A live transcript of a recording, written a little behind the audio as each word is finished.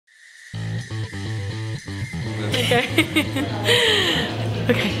Okay.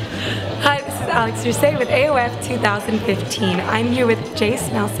 Okay. Hi, this is Alex Rousset with AOF 2015. I'm here with Jase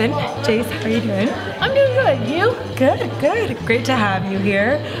Nelson. Jase, how are you doing? I'm doing good. You? Good, good. Great to have you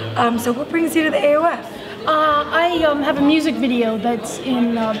here. So what brings you to the AOF? I have a music video that's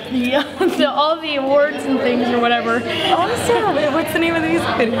in all the awards and things or whatever. Awesome. What's the name of the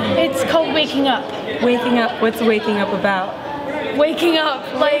music video? It's called Waking Up. Waking Up. What's Waking Up about? Waking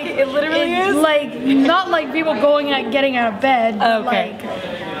up, like it literally is? Like not like people getting out of bed. But okay. Like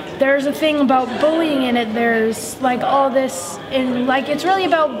there's a thing about bullying in it. There's like all this, and like it's really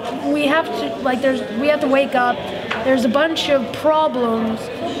about we have to wake up. There's a bunch of problems,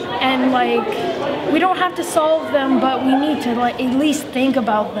 and like we don't have to solve them, but we need to like at least think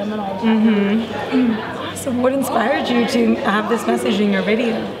about them and all that. So what inspired you to have this message in your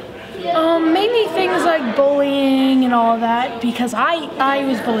video? Mainly things like bullying and all that, because I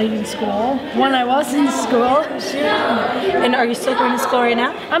was bullied in school when I was in school. And are you still going to school right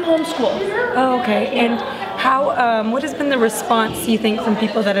now? I'm homeschooled. Oh, okay. And how? What has been the response, you think, from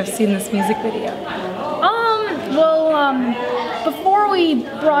people that have seen this music video? Before we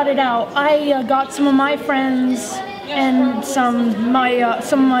brought it out, I got some of my friends and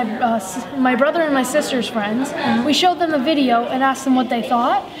my brother and my sister's friends. We showed them the video and asked them what they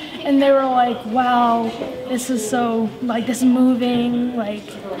thought, and they were like, "Wow, this is so this is moving. Like,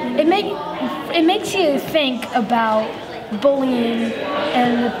 it makes you think about bullying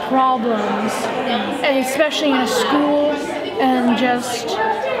and the problems, and especially in a school and just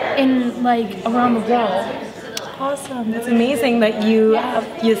in around the world." Awesome. That's amazing that you have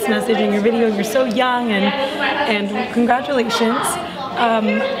this message in your video. You're so young, and congratulations.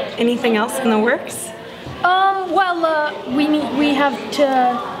 Anything else in the works?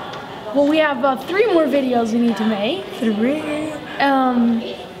 We have 3 more videos we need to make. 3?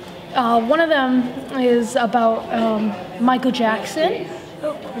 One of them is about Michael Jackson.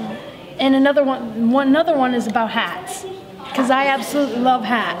 Oh, cool. And another one is about hats. Because I absolutely love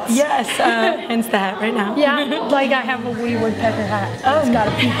hats. Yes, hence the hat right now. Yeah, like I have a Woody Woodpecker hat. It's got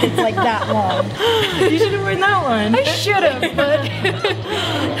a peak that's like that long. You should have worn that one. I should have, but...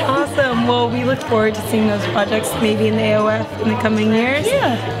 Awesome. Well, we look forward to seeing those projects maybe in the AOF in the coming years.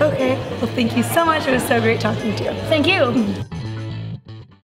 Yeah. Okay. Well, thank you so much. It was so great talking to you. Thank you.